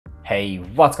Hey,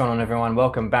 what's going on everyone?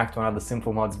 Welcome back to another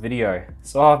Simple Mods video.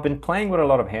 So I've been playing with a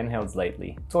lot of handhelds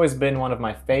lately. It's always been one of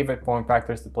my favorite form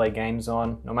factors to play games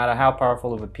on, no matter how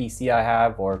powerful of a PC I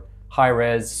have or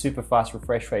high-res, super fast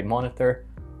refresh rate monitor.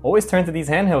 Always turn to these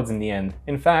handhelds in the end.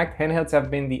 In fact, handhelds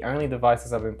have been the only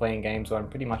devices I've been playing games on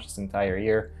pretty much this entire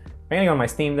year, mainly on my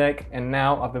Steam Deck, and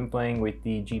now I've been playing with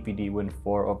the GPD Win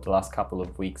 4 over the last couple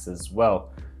of weeks as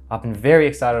well. I've been very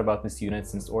excited about this unit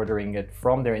since ordering it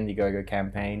from their Indiegogo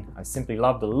campaign. I simply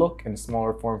love the look and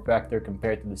smaller form factor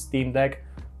compared to the Steam Deck.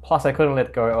 Plus I couldn't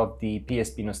let go of the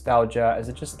PSP nostalgia as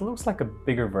it just looks like a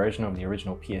bigger version of the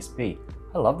original PSP.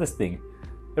 I love this thing.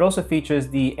 It also features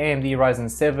the AMD Ryzen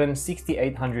 7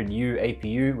 6800U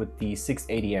APU with the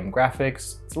 680M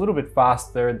graphics. It's a little bit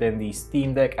faster than the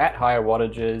Steam Deck at higher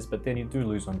wattages, but then you do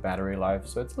lose on battery life,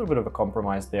 so it's a little bit of a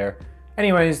compromise there.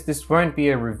 Anyways, this won't be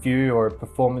a review or a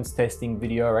performance testing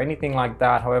video or anything like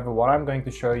that. However, what I'm going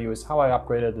to show you is how I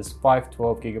upgraded this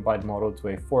 512GB model to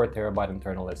a 4TB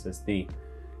internal SSD.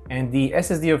 And the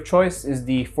SSD of choice is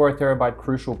the 4TB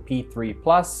Crucial P3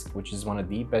 Plus, which is one of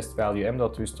the best value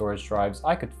M.2 storage drives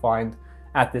I could find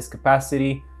at this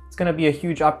capacity. It's going to be a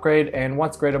huge upgrade, and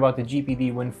what's great about the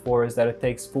GPD Win 4 is that it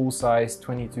takes full-size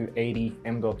 2280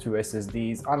 M.2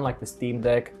 SSDs, unlike the Steam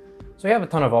Deck. So you have a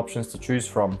ton of options to choose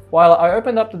from. While I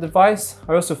opened up the device,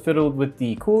 I also fiddled with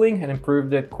the cooling and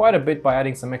improved it quite a bit by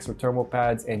adding some extra thermal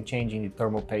pads and changing the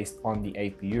thermal paste on the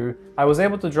APU. I was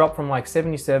able to drop from like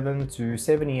 77 to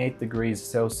 78 degrees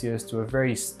Celsius to a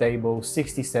very stable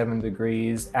 67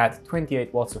 degrees at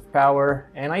 28 watts of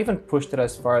power, and I even pushed it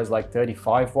as far as like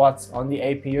 35 watts on the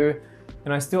APU.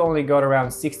 And I still only got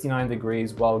around 69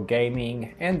 degrees while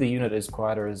gaming, and the unit is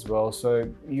quieter as well, so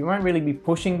you won't really be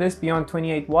pushing this beyond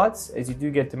 28 watts as you do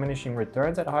get diminishing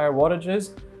returns at higher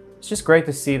wattages. It's just great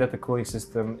to see that the cooling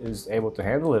system is able to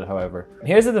handle it, however.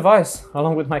 Here's the device,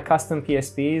 along with my custom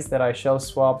PSPs that I shell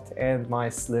swapped and my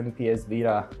slim PS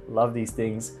Vita. Love these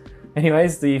things.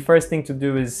 Anyways, the first thing to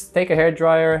do is take a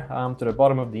hairdryer to the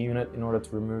bottom of the unit in order to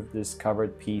remove this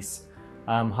covered piece,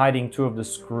 hiding two of the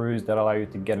screws that allow you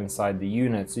to get inside the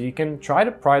unit. So you can try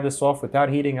to pry this off without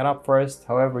heating it up first.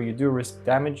 However, you do risk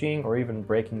damaging or even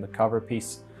breaking the cover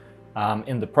piece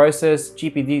in the process.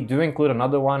 GPD do include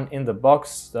another one in the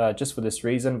box just for this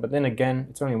reason, but then again,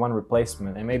 it's only one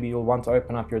replacement, and maybe you'll want to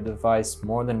open up your device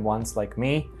more than once like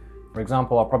me. For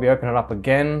example, I'll probably open it up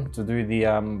again to do the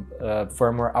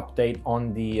firmware update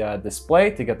on the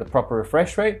display to get the proper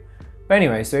refresh rate. But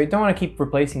anyway, so you don't want to keep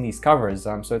replacing these covers,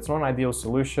 so it's not an ideal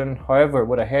solution. However,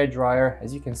 with a hairdryer,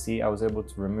 as you can see, I was able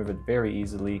to remove it very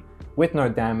easily with no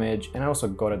damage, and I also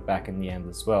got it back in the end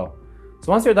as well.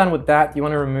 So once you're done with that, you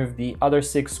want to remove the other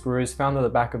 6 screws found at the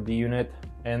back of the unit,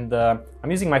 and I'm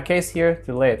using my case here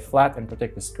to lay it flat and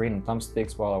protect the screen and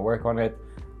thumbsticks while I work on it.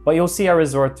 But you'll see I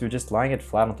resort to just lying it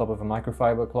flat on top of a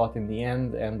microfiber cloth in the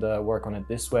end and work on it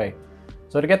this way.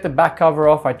 So to get the back cover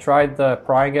off, I tried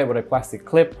prying it with a plastic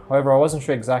clip. However, I wasn't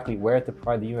sure exactly where to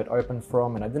pry the unit open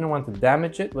from, and I didn't want to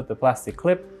damage it with the plastic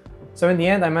clip. So in the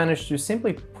end, I managed to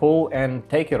simply pull and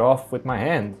take it off with my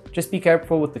hand. Just be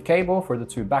careful with the cable for the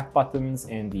 2 back buttons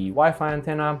and the Wi-Fi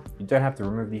antenna. You don't have to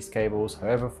remove these cables.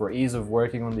 However, for ease of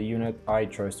working on the unit, I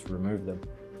chose to remove them.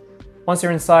 Once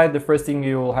you're inside, the first thing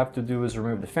you will have to do is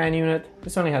remove the fan unit.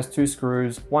 This only has 2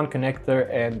 screws, 1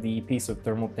 connector, and the piece of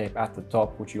thermal tape at the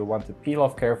top, which you'll want to peel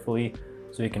off carefully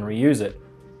so you can reuse it.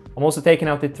 I'm also taking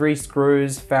out the 3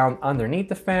 screws found underneath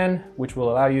the fan, which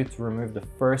will allow you to remove the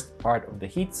first part of the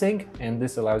heatsink, and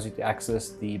this allows you to access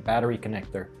the battery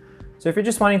connector. So if you're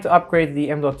just wanting to upgrade the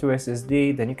M.2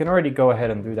 SSD, then you can already go ahead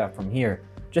and do that from here,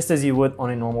 just as you would on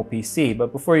a normal PC.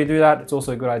 But before you do that, it's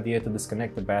also a good idea to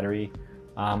disconnect the battery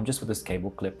just with this cable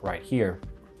clip right here.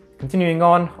 Continuing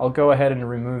on, I'll go ahead and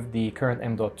remove the current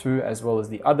M.2 as well as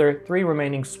the other 3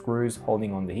 remaining screws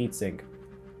holding on the heatsink.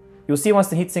 You'll see once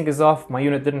the heatsink is off, my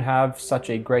unit didn't have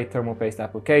such a great thermal paste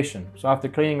application. So after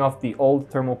cleaning off the old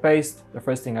thermal paste, the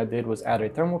first thing I did was add a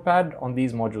thermal pad on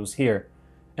these modules here.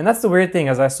 And that's the weird thing,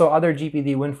 as I saw other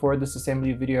GPD Win 4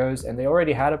 disassembly videos and they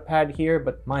already had a pad here,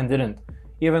 but mine didn't,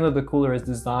 even though the cooler is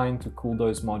designed to cool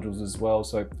those modules as well,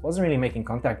 so it wasn't really making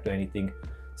contact with anything.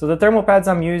 So the thermal pads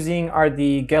I'm using are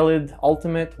the Gelid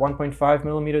Ultimate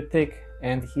 1.5mm thick,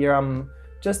 and here I'm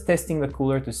just testing the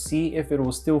cooler to see if it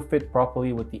will still fit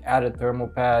properly with the added thermal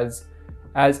pads,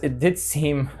 as it did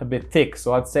seem a bit thick.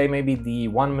 So I'd say maybe the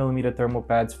 1mm thermal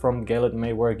pads from Gelid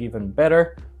may work even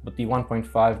better, but the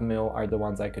 1.5mm are the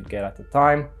ones I could get at the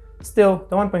time. Still,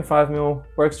 the 1.5mm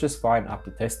works just fine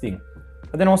after testing.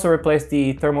 I then also replaced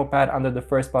the thermal pad under the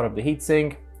first part of the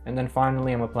heatsink, and then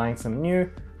finally I'm applying some new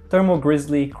Thermal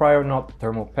Grizzly Cryonaut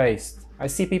thermal paste. I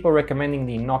see people recommending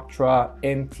the Noctra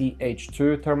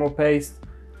NTH2 thermal paste.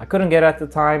 I couldn't get it at the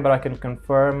time, but I can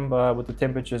confirm with the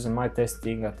temperatures in my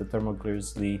testing that the thermal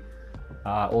Grizzly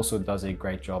also does a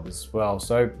great job as well.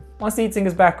 So once the heatsink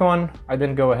is back on, I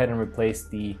then go ahead and replace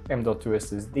the M.2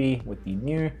 SSD with the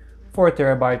new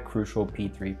 4TB Crucial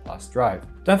P3 Plus drive.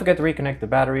 Don't forget to reconnect the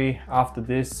battery after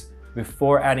this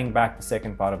before adding back the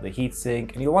second part of the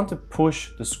heatsink, and you'll want to push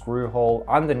the screw hole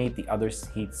underneath the other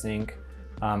heatsink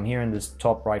here in this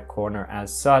top right corner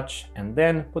as such, and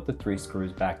then put the 3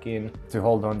 screws back in to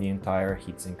hold on the entire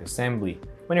heatsink assembly.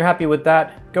 When you're happy with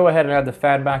that, go ahead and add the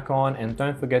fan back on, and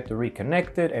don't forget to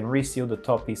reconnect it and reseal the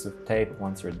top piece of tape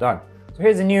once you're done. So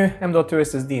here's a new M.2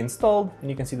 SSD installed, and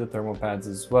you can see the thermal pads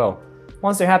as well.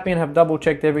 Once you're happy and have double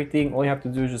checked everything, all you have to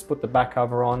do is just put the back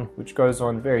cover on, which goes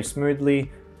on very smoothly.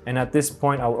 And at this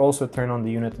point, I'll also turn on the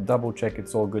unit to double check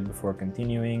it's all good before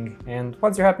continuing. And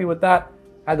once you're happy with that,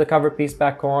 add the cover piece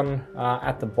back on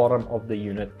at the bottom of the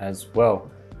unit as well.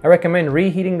 I recommend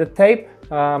reheating the tape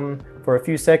for a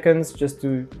few seconds just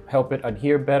to help it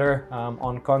adhere better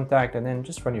on contact, and then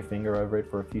just run your finger over it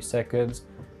for a few seconds.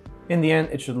 In the end,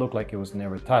 it should look like it was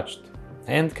never touched.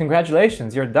 And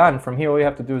congratulations, you're done. From here, all you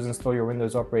have to do is install your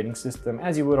Windows operating system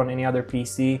as you would on any other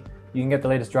PC. You can get the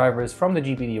latest drivers from the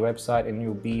GPD website and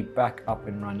you'll be back up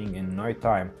and running in no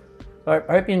time. So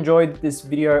I hope you enjoyed this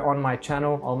video on my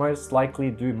channel. I'll most likely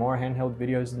do more handheld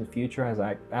videos in the future, as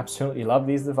I absolutely love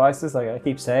these devices, like I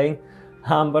keep saying.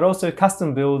 But also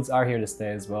custom builds are here to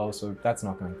stay as well, so that's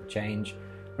not going to change.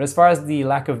 But as far as the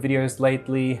lack of videos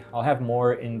lately, I'll have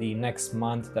more in the next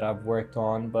month that I've worked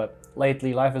on, but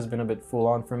lately life has been a bit full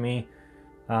on for me.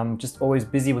 Just always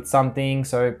busy with something,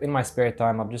 so in my spare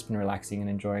time I've just been relaxing and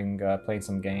enjoying playing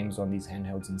some games on these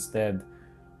handhelds instead.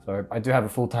 So I do have a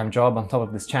full-time job on top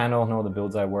of this channel and all the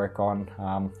builds I work on.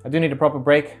 I do need a proper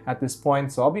break at this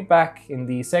point, so I'll be back in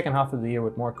the second half of the year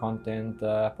with more content,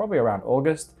 probably around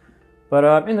August.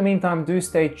 But in the meantime, do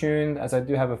stay tuned, as I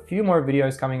do have a few more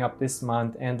videos coming up this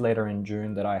month and later in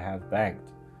June that I have banked.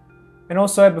 And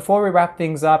also, before we wrap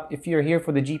things up, if you're here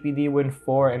for the GPD Win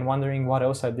 4 and wondering what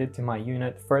else I did to my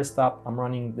unit, first up, I'm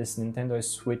running this Nintendo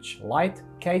Switch Lite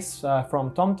case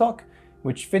from TomTalk,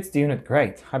 which fits the unit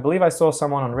great. I believe I saw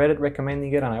someone on Reddit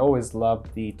recommending it, and I always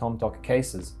loved the TomTalk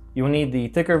cases. You will need the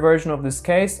thicker version of this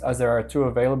case, as there are 2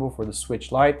 available for the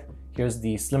Switch Lite. Here's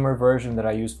the slimmer version that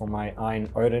I use for my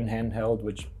Odin handheld,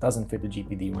 which doesn't fit the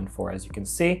GPD Win 4, as you can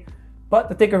see. But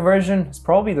the thicker version is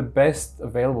probably the best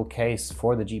available case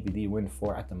for the GPD Win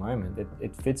 4 at the moment.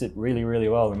 It fits it really, really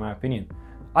well in my opinion.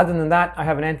 Other than that, I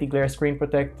have an anti-glare screen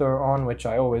protector on, which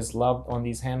I always loved on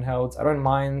these handhelds. I don't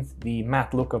mind the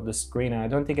matte look of the screen, and I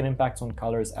don't think it impacts on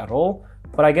colors at all,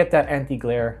 but I get that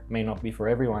anti-glare may not be for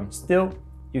everyone. Still,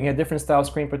 you can get different style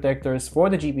screen protectors for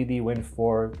the GPD Win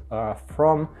 4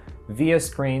 from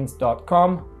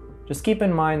viascreens.com. Just keep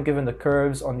in mind, given the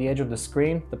curves on the edge of the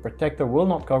screen, the protector will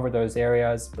not cover those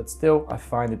areas, but still I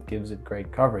find it gives it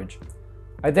great coverage.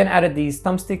 I then added these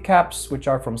thumbstick caps, which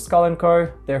are from Skull &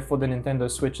 Co. They're for the Nintendo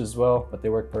Switch as well, but they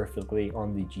work perfectly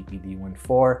on the GPD Win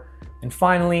 4. And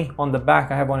finally, on the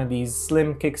back, I have one of these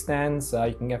slim kickstands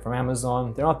you can get from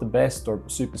Amazon. They're not the best or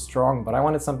super strong, but I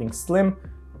wanted something slim,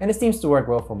 and it seems to work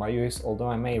well for my use, although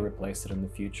I may replace it in the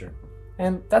future.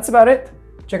 And that's about it.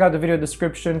 Check out the video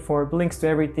description for links to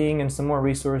everything and some more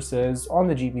resources on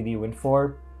the GPD Win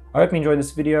 4. I hope you enjoyed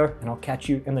this video, and I'll catch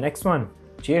you in the next one.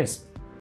 Cheers!